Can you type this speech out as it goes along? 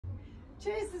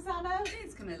Cheers, Susanna.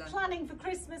 Cheers, Camilla. Planning for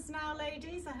Christmas now,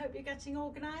 ladies. I hope you're getting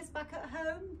organised back at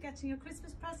home, getting your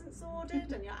Christmas presents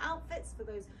ordered and your outfits for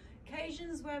those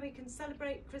occasions where we can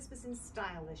celebrate Christmas in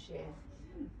style this year.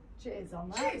 Cheers on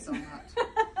that. Cheers on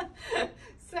that.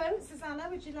 So, Susanna,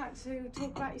 would you like to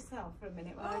talk about yourself for a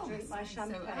minute while I drink my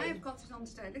champagne? So I've got it on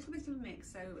today, a little bit of a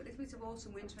mix, so a little bit of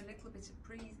autumn, winter, and a little bit of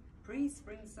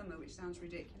pre-spring, summer, which sounds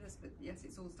ridiculous, but yes,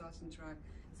 it's all starting to arrive.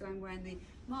 So I'm wearing the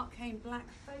Mark Cain black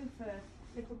faux fur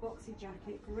little boxy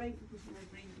jacket, great for putting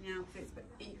over evening outfits, but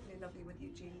equally lovely with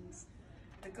your jeans.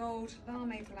 The gold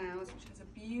lame blouse, which has a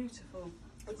beautiful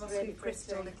really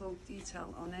crystal little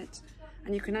detail on it,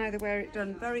 and you can either wear it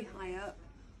done very high up,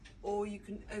 or you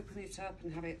can open it up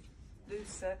and have it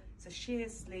looser. It's a sheer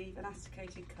sleeve,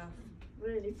 elasticated cuff.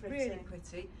 Really pretty. Really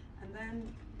pretty. And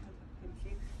then, thank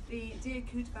you, the Dear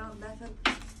Coutebelle leather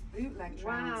bootleg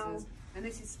trousers. Wow. And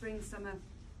this is spring summer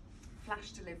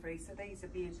flash delivery, so these are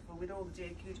beautiful with all the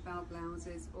Dear Coutebelle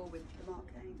blouses, or with the Mark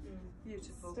Cain.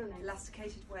 Beautiful. Stunning.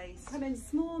 Elasticated waist. Come in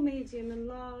small, medium and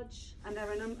large. And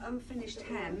they're an unfinished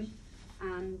hem,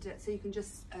 and so you can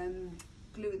just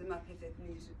glue them up if it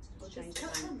needs to change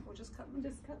them. Or just cut them.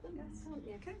 Just cut them, yes, can't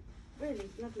you? Okay. Really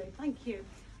lovely, thank you.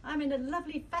 I'm in a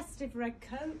lovely festive red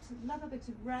coat, love a bit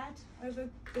of red over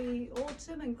the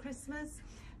autumn and Christmas.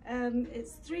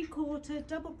 It's 3/4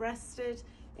 double-breasted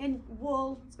in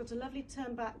wool. It's got a lovely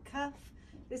turn-back cuff.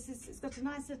 It's got a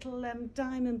nice little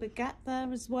diamond baguette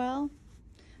there as well,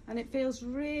 and it feels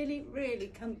really, really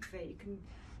comfy. You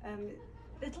can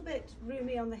little bit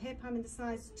roomy on the hip. I'm in the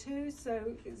size 2,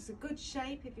 so it's a good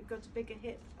shape if you've got a bigger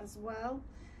hip as well.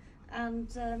 And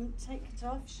take it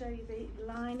off, show you the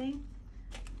lining.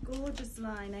 Gorgeous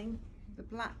lining, the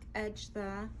black edge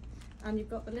there, and you've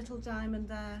got the little diamond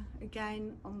there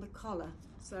again on the collar.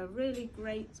 So really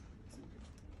great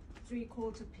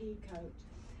 3/4 pea coat.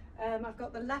 I've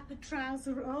got the leopard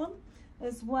trouser on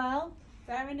as well.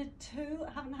 They're in a 2.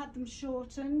 I haven't had them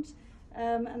shortened,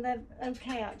 and they're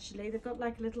okay actually. They've got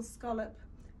like a little scallop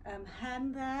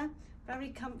hem there, very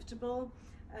comfortable.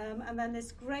 And then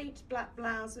this great black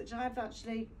blouse, which I've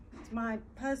actually, it's my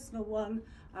personal one.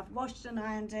 I've washed and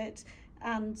ironed it,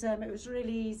 and it was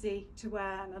really easy to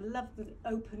wear, and I love the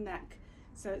open neck.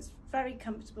 So it's very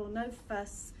comfortable, no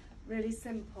fuss, really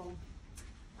simple.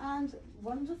 And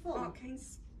wonderful. Mark Cain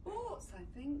Sports, I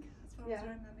think. That's what I was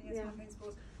remembering. Yes, Mark Cain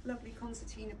Sports. Lovely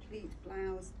concertina pleat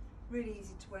blouse. Really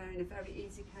easy to wear in a very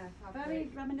easy care fabric. Very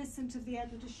reminiscent of the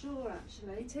Edward Ashore,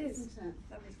 actually. It is. Isn't it?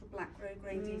 Lovely little black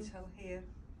grey detail here.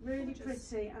 Really Gorgeous.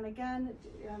 pretty. And again,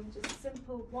 just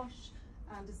simple wash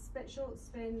and a short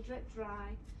spin, drip dry,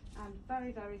 and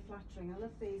very, very flattering. I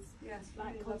love these. Yes,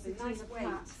 Like really lovely. concertina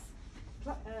Nice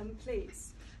weight.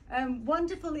 pleats.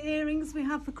 Wonderful earrings we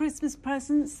have for Christmas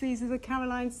presents. These are the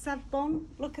Caroline Savbon.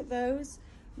 Look at those.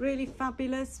 Really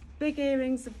fabulous. Big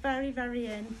earrings are very, very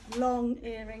in. Long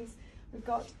earrings. We've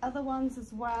got other ones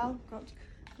as well. Got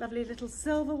lovely little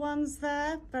silver ones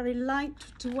there. Very light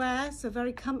to wear, so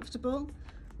very comfortable.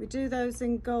 We do those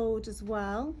in gold as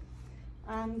well.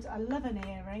 And I love an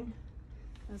earring,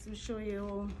 as I'm sure you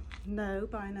all know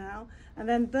by now. And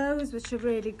then those, which are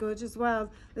really good as well.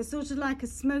 They're sort of like a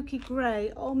smoky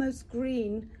grey, almost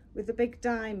green, with the big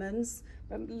diamonds.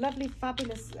 But lovely,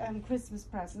 fabulous Christmas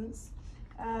presents.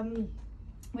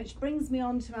 Which brings me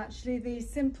on to actually the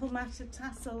simple matter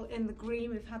tassel in the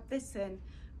green. We've had this in,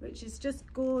 which is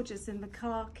just gorgeous in the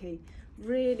khaki.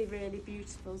 Really, really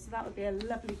beautiful. So that would be a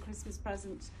lovely Christmas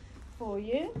present for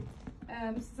you.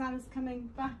 Susanna's coming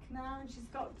back now, and she's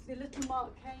got the little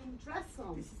Mark Cain dress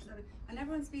on. This is lovely. And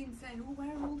everyone's been saying, oh,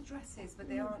 where are all the dresses? But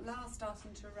they are at last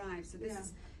starting to arrive. So this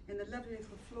is in the lovely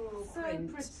little floral print.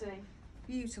 So pretty.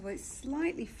 Beautiful. It's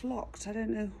slightly flocked. I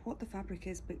don't know what the fabric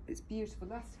is, but it's beautiful.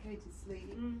 Elasticated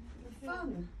sleeve.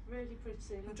 Fun. Really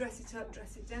pretty. You dress it up,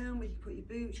 dress it down. You can put your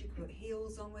boots, you can put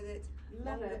heels on with it.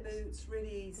 Love Longer it. boots,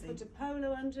 really easy. Put a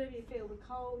polo under if you feel the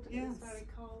cold. Yes. It's very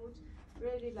cold.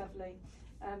 Really lovely.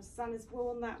 Susanna's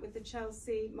worn that with the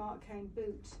Chelsea Mark Cain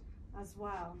boot as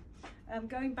well.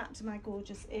 Going back to my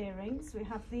gorgeous earrings, we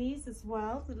have these as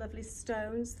well, the lovely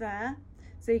stones there.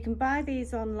 So you can buy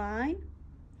these online.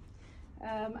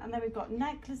 And then we've got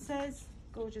necklaces,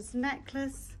 gorgeous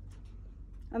necklace.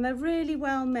 And they're really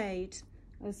well made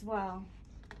as well.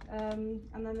 And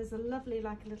then there's a lovely,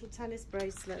 like a little tennis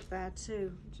bracelet there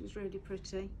too, which is really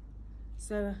pretty.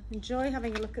 So enjoy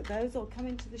having a look at those, or come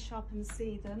into the shop and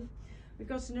see them. We've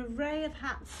got an array of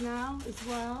hats now as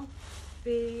well.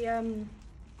 The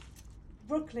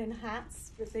Brooklyn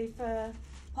hats with the fur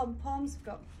pom-poms. We've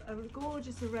got a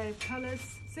gorgeous array of colours,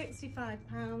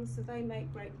 £65, so they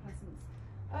make great presents.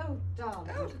 Oh,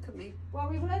 darling. Oh, look at me. Well,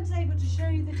 we weren't able to show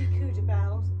you the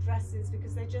Coutebelle dresses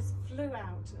just flew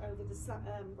out over the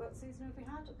what season have we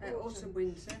had? Autumn,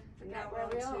 winter, and now we're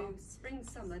where on we to spring,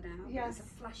 summer now. Yes. It's a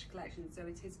flash collection, so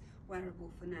it is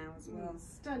wearable for now as well.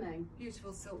 Stunning.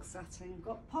 Beautiful silk satin.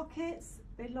 Got pockets.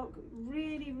 They look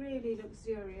really, really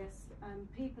luxurious, and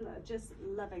people are just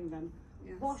loving them.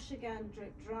 Yes. Wash again,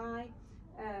 drip dry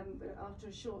after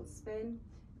a short spin.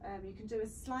 You can do a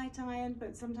slight iron,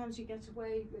 but sometimes you get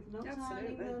away with not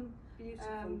ironing them.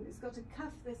 Beautiful. It's got a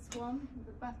cuff, this one, with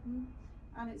a button,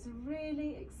 and it's a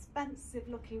really expensive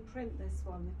looking print, this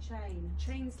one, the chain.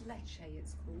 Chains Leche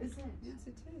it's called. Is it? Yes,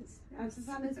 it is. Yes. And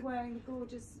Susanna's wearing the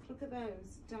gorgeous, look at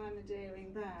those diamond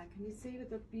earring there. Can you see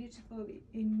with the beautiful,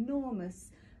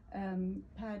 enormous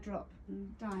pear drop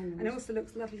diamond? And it also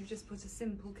looks lovely. You just put a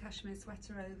simple cashmere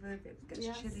sweater over if it gets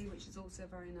Yes. chilly, which is also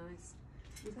very nice.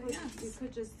 You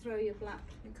could just throw your black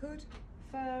You could.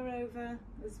 fur over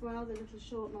as well, the little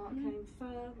short Mark Kane fur,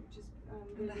 which is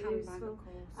And the really handbag, useful. of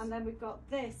course. And then we've got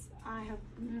this.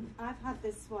 I've had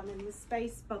this one in the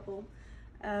space bubble.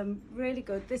 Really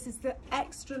good. This is the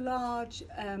extra large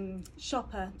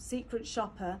shopper, secret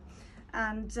shopper,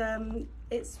 and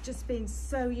it's just been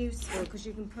so useful because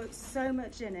you can put so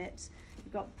much in it.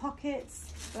 You've got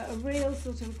pockets, but a real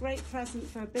sort of great present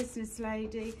for a business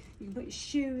lady. You can put your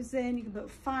shoes in, you can put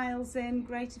files in,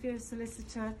 great if you're a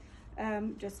solicitor.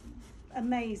 Just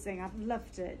amazing. I've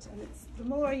loved it, and it's the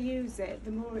more I use it,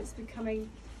 the more it's becoming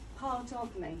part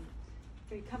of me.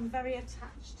 I become very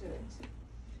attached to it.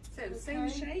 So same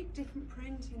shape, different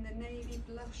print in the navy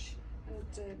blush and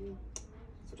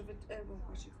sort of a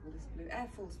what do you call this blue? Air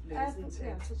Force blue, isn't it?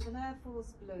 Yeah, sort of an Air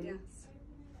Force blue. Yes.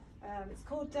 It's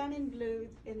called denim blue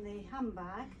in the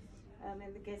handbag,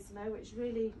 in the gizmo, which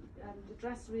really, the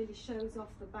dress really shows off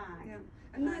the bag. Yeah.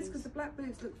 And nice because the black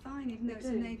boots look fine, even though it's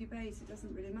a navy base, it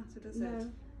doesn't really matter, does it?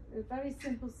 No, a very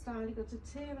simple style. You've got a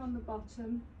tier on the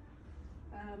bottom,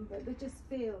 but they just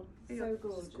feel so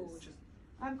gorgeous.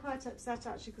 I'm quite upset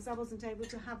actually because I wasn't able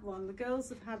to have one. The girls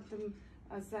have had them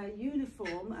as their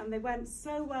uniform and they went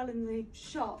so well in the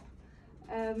shop,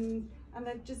 and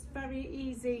they're just very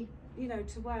easy, you know,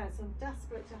 to wear. So I'm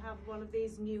desperate to have one of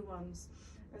these new ones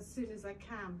as soon as I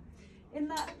can. In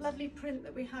that lovely print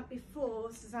that we had before,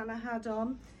 Susanna had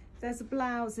on, there's a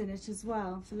blouse in it as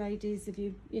well for ladies if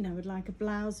you know would like a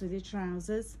blouse with your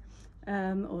trousers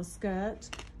or skirt.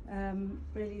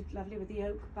 Really lovely with the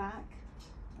yoke back.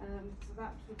 So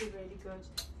that would be really good.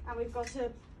 And we've got a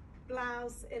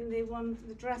blouse in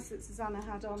the dress that Susanna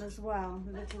had on as well,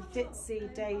 the little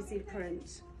ditzy daisy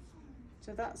print.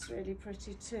 So that's really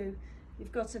pretty too.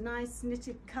 You've got a nice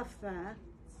knitted cuff there.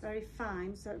 It's very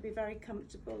fine, so it'll be very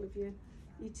comfortable if you're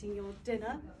eating your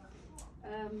dinner.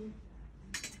 So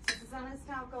Susanna's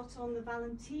now got on the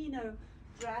Valentino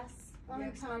dress.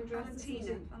 Valentine dress.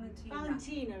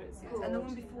 Valentina it's called. And the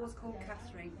one before was called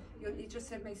Catherine. You just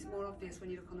said makes it more obvious when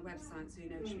you look on the website, so you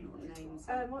know what the names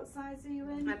are. What size are you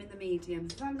in? I'm in the medium.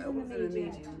 I'm in the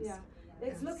medium. Yeah.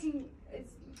 It's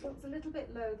Yes. looks a little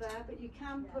bit low there, but you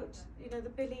can put, you know, the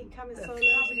Billy camisole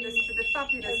The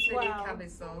fabulous as Billy well.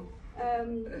 camisole.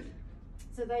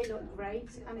 So they look great,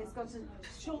 and it's got a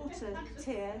shorter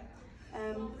tier.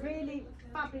 Really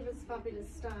fabulous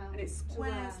style. And it's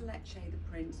squares Leche, the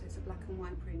print, so it's a black and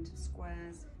white print of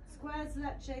squares. Squares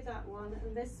Leche, that one,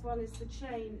 and this one is the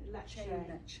chain Leche. Chain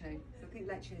Leche. So I think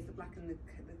Leche is the black and the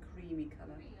creamy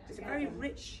colour. It's a very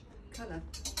rich colour.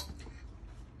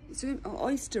 It's an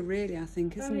oyster really, I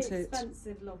think, isn't it? Very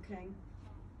expensive looking.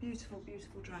 Beautiful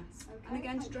dress. Okay, and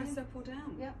again, to dress you. up or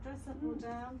down. Yep, dress up or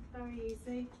down, very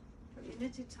easy. Put your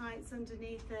knitted tights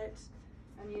underneath it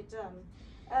and you're done.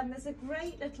 There's a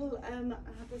great little, I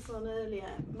had this on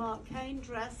earlier, Mark Kane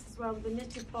dress as well with a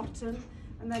knitted bottom,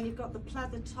 and then you've got the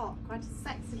pleather top, quite a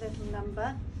sexy little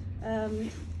number.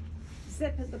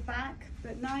 Zip at the back,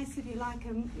 but nice if you like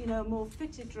a more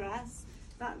fitted dress.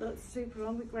 That looks super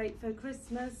on, great for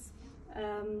Christmas,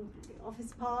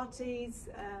 office parties,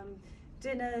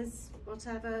 dinners,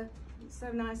 whatever. It's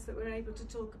so nice that we're able to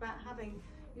talk about having,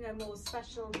 you know, more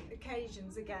special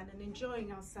occasions again and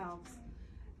enjoying ourselves.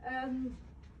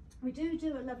 We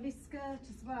do a lovely skirt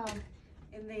as well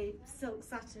in the silk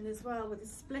satin as well with a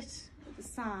split at the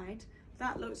side.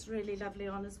 That looks really lovely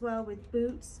on as well with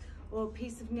boots or a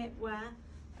piece of knitwear.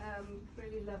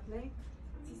 Really lovely.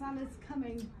 Susanna's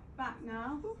coming back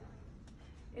now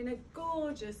in a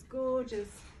gorgeous blue,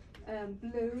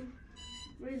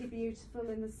 really beautiful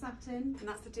in the satin. And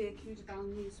that's the Dear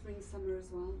Cudaval new spring summer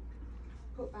as well.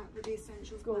 Put back with the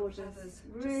essentials, gorgeous,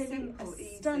 really simple,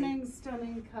 easy.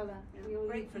 Stunning colour. Yeah,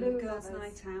 great for a girls'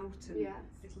 night out and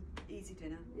little easy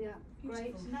dinner. Yeah, beautiful.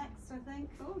 Great. Next, I think.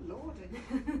 Oh lordy.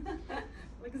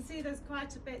 We can see there's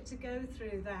quite a bit to go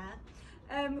through there.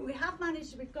 We have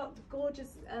managed, we've got the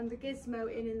gorgeous the gizmo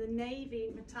in the navy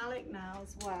metallic now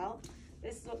as well.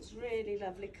 This looks really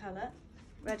lovely colour,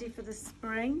 ready for the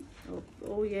spring or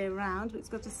all year round. It's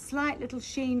got a slight little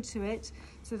sheen to it,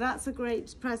 so that's a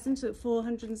great present at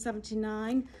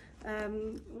 £479.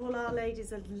 All our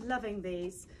ladies are loving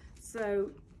these, so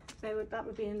that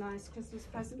would be a nice Christmas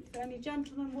present for any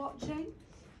gentlemen watching.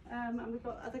 And we've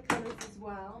got other colours as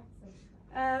well.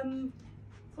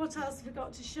 What else have we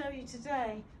got to show you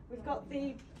today? We've got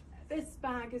this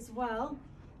bag as well.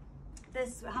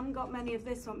 This, I haven't got many of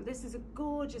this one, but this is a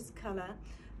gorgeous colour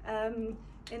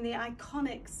in the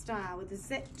iconic style with the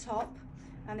zip top,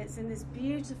 and it's in this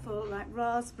beautiful like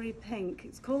raspberry pink.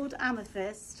 It's called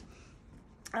Amethyst.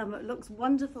 It looks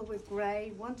wonderful with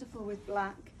grey, wonderful with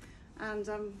black, and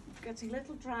I'm getting a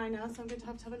little dry now, so I'm going to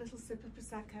have a little sip of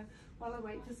Prosecco while I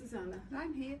wait for Susanna.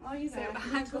 I'm here. Are you there?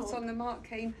 So I've got on the Mark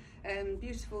Kane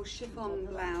beautiful chiffon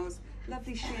blouse,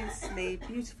 lovely sheer sleeve,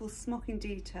 beautiful smocking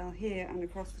detail here and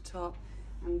across the top,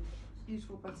 and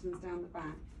beautiful buttons down the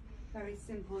back. Very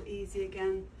simple, easy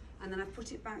again. And then I've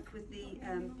put it back with the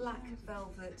black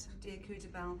velvet Dear Coup de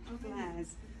Belle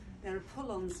flares. They're a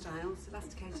pull-on style, so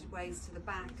elasticated waist to the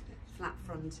back, flat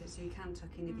fronted, so you can tuck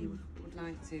in if you would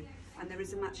like to. And there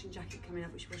is a matching jacket coming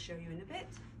up, which we'll show you in a bit.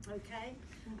 Okay,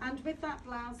 and with that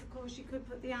blouse, of course, you could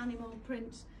put the animal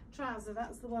print trouser.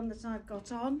 That's the one that I've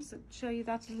got on, so I'll show you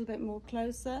that a little bit more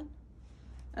closer.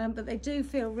 But they do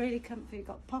feel really comfy. You've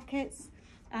got pockets,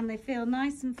 and they feel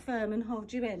nice and firm and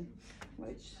hold you in,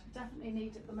 which definitely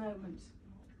need at the moment.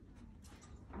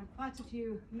 I've quite a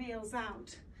few meals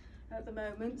out at the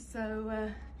moment, so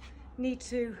need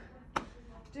to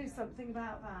do something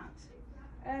about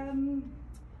that.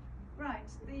 Right,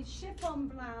 the chiffon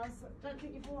blouse, I don't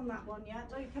think you've worn that one yet.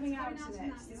 Are you coming out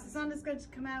in it? So Susanna's going to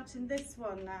come out in this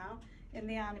one now, in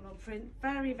the animal print.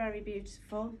 Very, very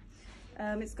beautiful.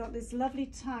 It's got this lovely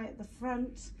tie at the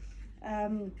front,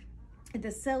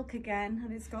 the silk again,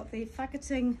 and it's got the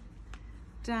faggoting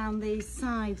down the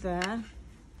side there.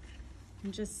 You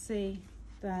can just see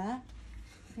there.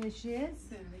 Here she is.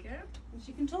 There we go. And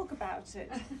she can talk about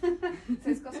it. So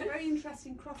it's got a very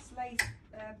interesting cross lace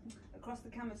across the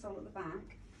camisole at the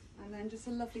back, and then just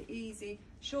a lovely easy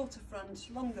shorter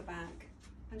front, longer back,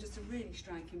 and just a really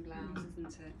striking blouse, isn't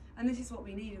it? And this is what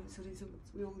we need.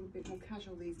 We're all a bit more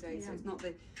casual these days, so it's not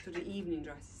the sort of evening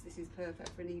dresses. This is perfect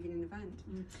for an evening event.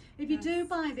 If you do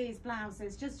buy these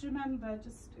blouses, just remember,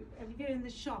 if you're in the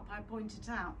shop, I point it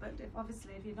out, but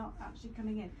obviously if you're not actually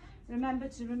coming in, remember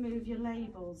to remove your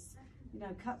labels. You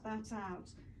know, cut that out.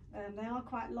 They are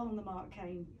quite long, the Mark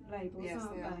Kane labels,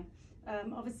 aren't they?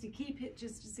 Obviously keep it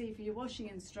just to see for your washing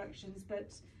instructions,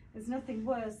 but there's nothing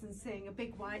worse than seeing a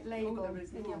big white label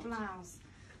in your blouse.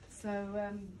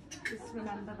 So just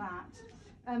remember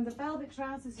that. The velvet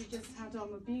trousers you just had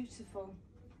on were beautiful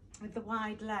with the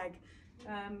wide leg.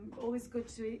 Always good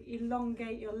to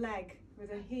elongate your leg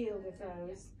with a heel with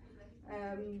those.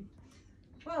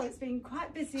 Well, it's been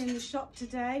quite busy in the shop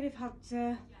today. We've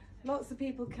had lots of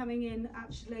people coming in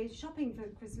actually shopping for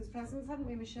Christmas presents, haven't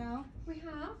we, Michelle? We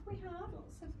have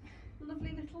lots of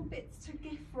lovely little bits to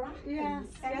gift wrap. Yes,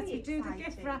 we do the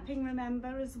gift wrapping,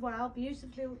 remember, as well.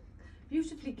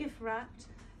 Beautifully gift wrapped,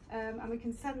 and we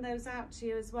can send those out to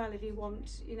you as well if you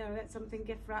want, you know, something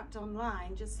gift wrapped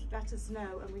online. Just let us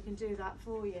know and we can do that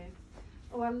for you.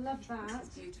 Oh, I love that. This is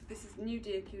beautiful. This is New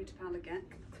Dear Coup de Belle again.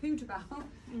 Coup de Belle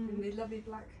in the lovely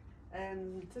black.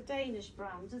 It's a Danish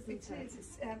brand, isn't it?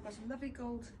 It's got a lovely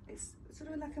gold. It's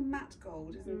sort of like a matte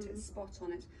gold, isn't it? Spot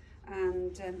on it,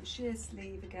 and sheer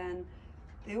sleeve again.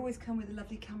 They always come with a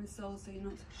lovely camisole, so you're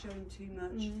not showing too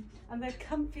much. And they're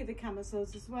comfy, the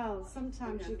camisoles as well.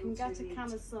 Sometimes you can get a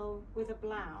camisole with a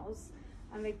blouse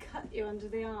and they cut you under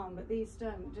the arm, but these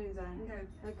don't, do they? No.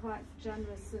 They're quite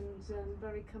generous and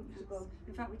very comfortable.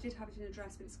 In fact, we did have it in a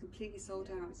dress, but it's completely sold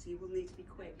out, so you will need to be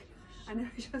quick. I know,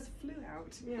 it just flew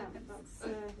out. Yeah, that's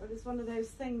well, it's one of those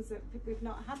things that we've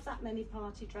not had that many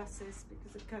party dresses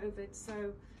because of COVID,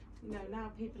 so you know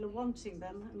now people are wanting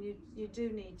them, and you do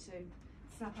need to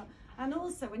snap up. And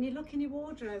also, when you look in your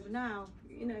wardrobe now,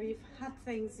 you know you've had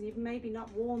things and you've maybe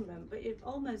not worn them, but you're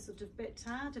almost sort of a bit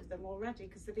tired of them already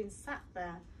because they've been sat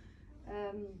there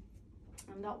and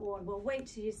not worn. Well, wait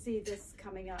till you see this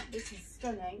coming up. This is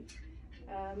stunning.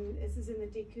 This is in the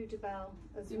Dear Coup de Belle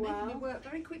as well. You're making me work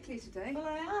very quickly today. Well,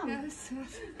 I am. Yes.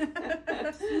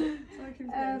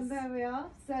 There we are.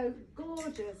 So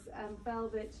gorgeous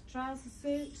velvet trouser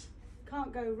suit.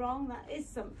 Can't go wrong. That is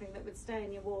something that would stay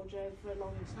in your wardrobe for a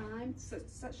long time.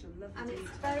 Such a lovely And detail.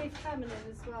 it's very feminine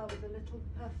as well, with a little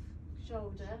puff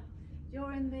shoulder.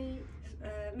 You're in the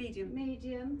Medium.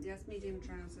 Medium. Yes, medium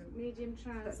trouser. Medium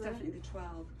trouser. That's definitely the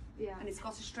 12. Yeah. And it's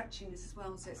got a stretchiness as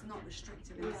well, so it's not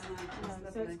restrictive inside. Yeah.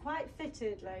 It's So lovely. it's quite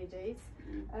fitted, ladies.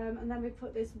 And then we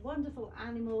put this wonderful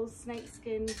animal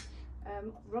snakeskin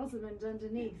Rosamond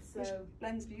underneath. Which So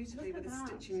blends beautifully look with the at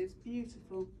that. stitching. It's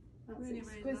beautiful. that's Really, really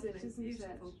exquisite, lovely. isn't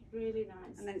Beautiful. it? Really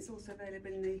nice. And then it's also available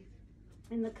in the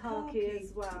in the khaki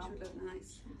as well. which would look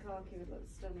nice. The khaki would look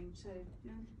stunning too.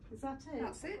 Yeah. Is that it?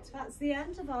 That's it. That's the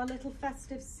end of our little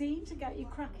festive scene to get you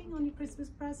cracking on your Christmas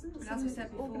presents. But as I and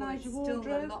said before, organise there's your still a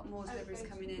wardrobe. lot more deliveries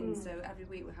coming in. So every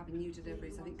week we're having new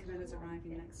deliveries. I think Camilla's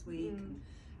arriving next week,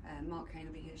 and Mark Kane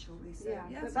will be here shortly. So Yeah,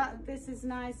 yeah, but so this is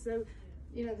nice. So,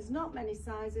 you know, there's not many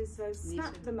sizes, so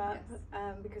snap to, them up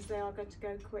yes. because they are going to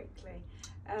go quickly.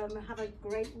 Have a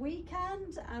great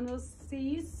weekend, and we'll see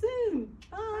you soon.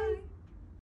 Bye. Bye.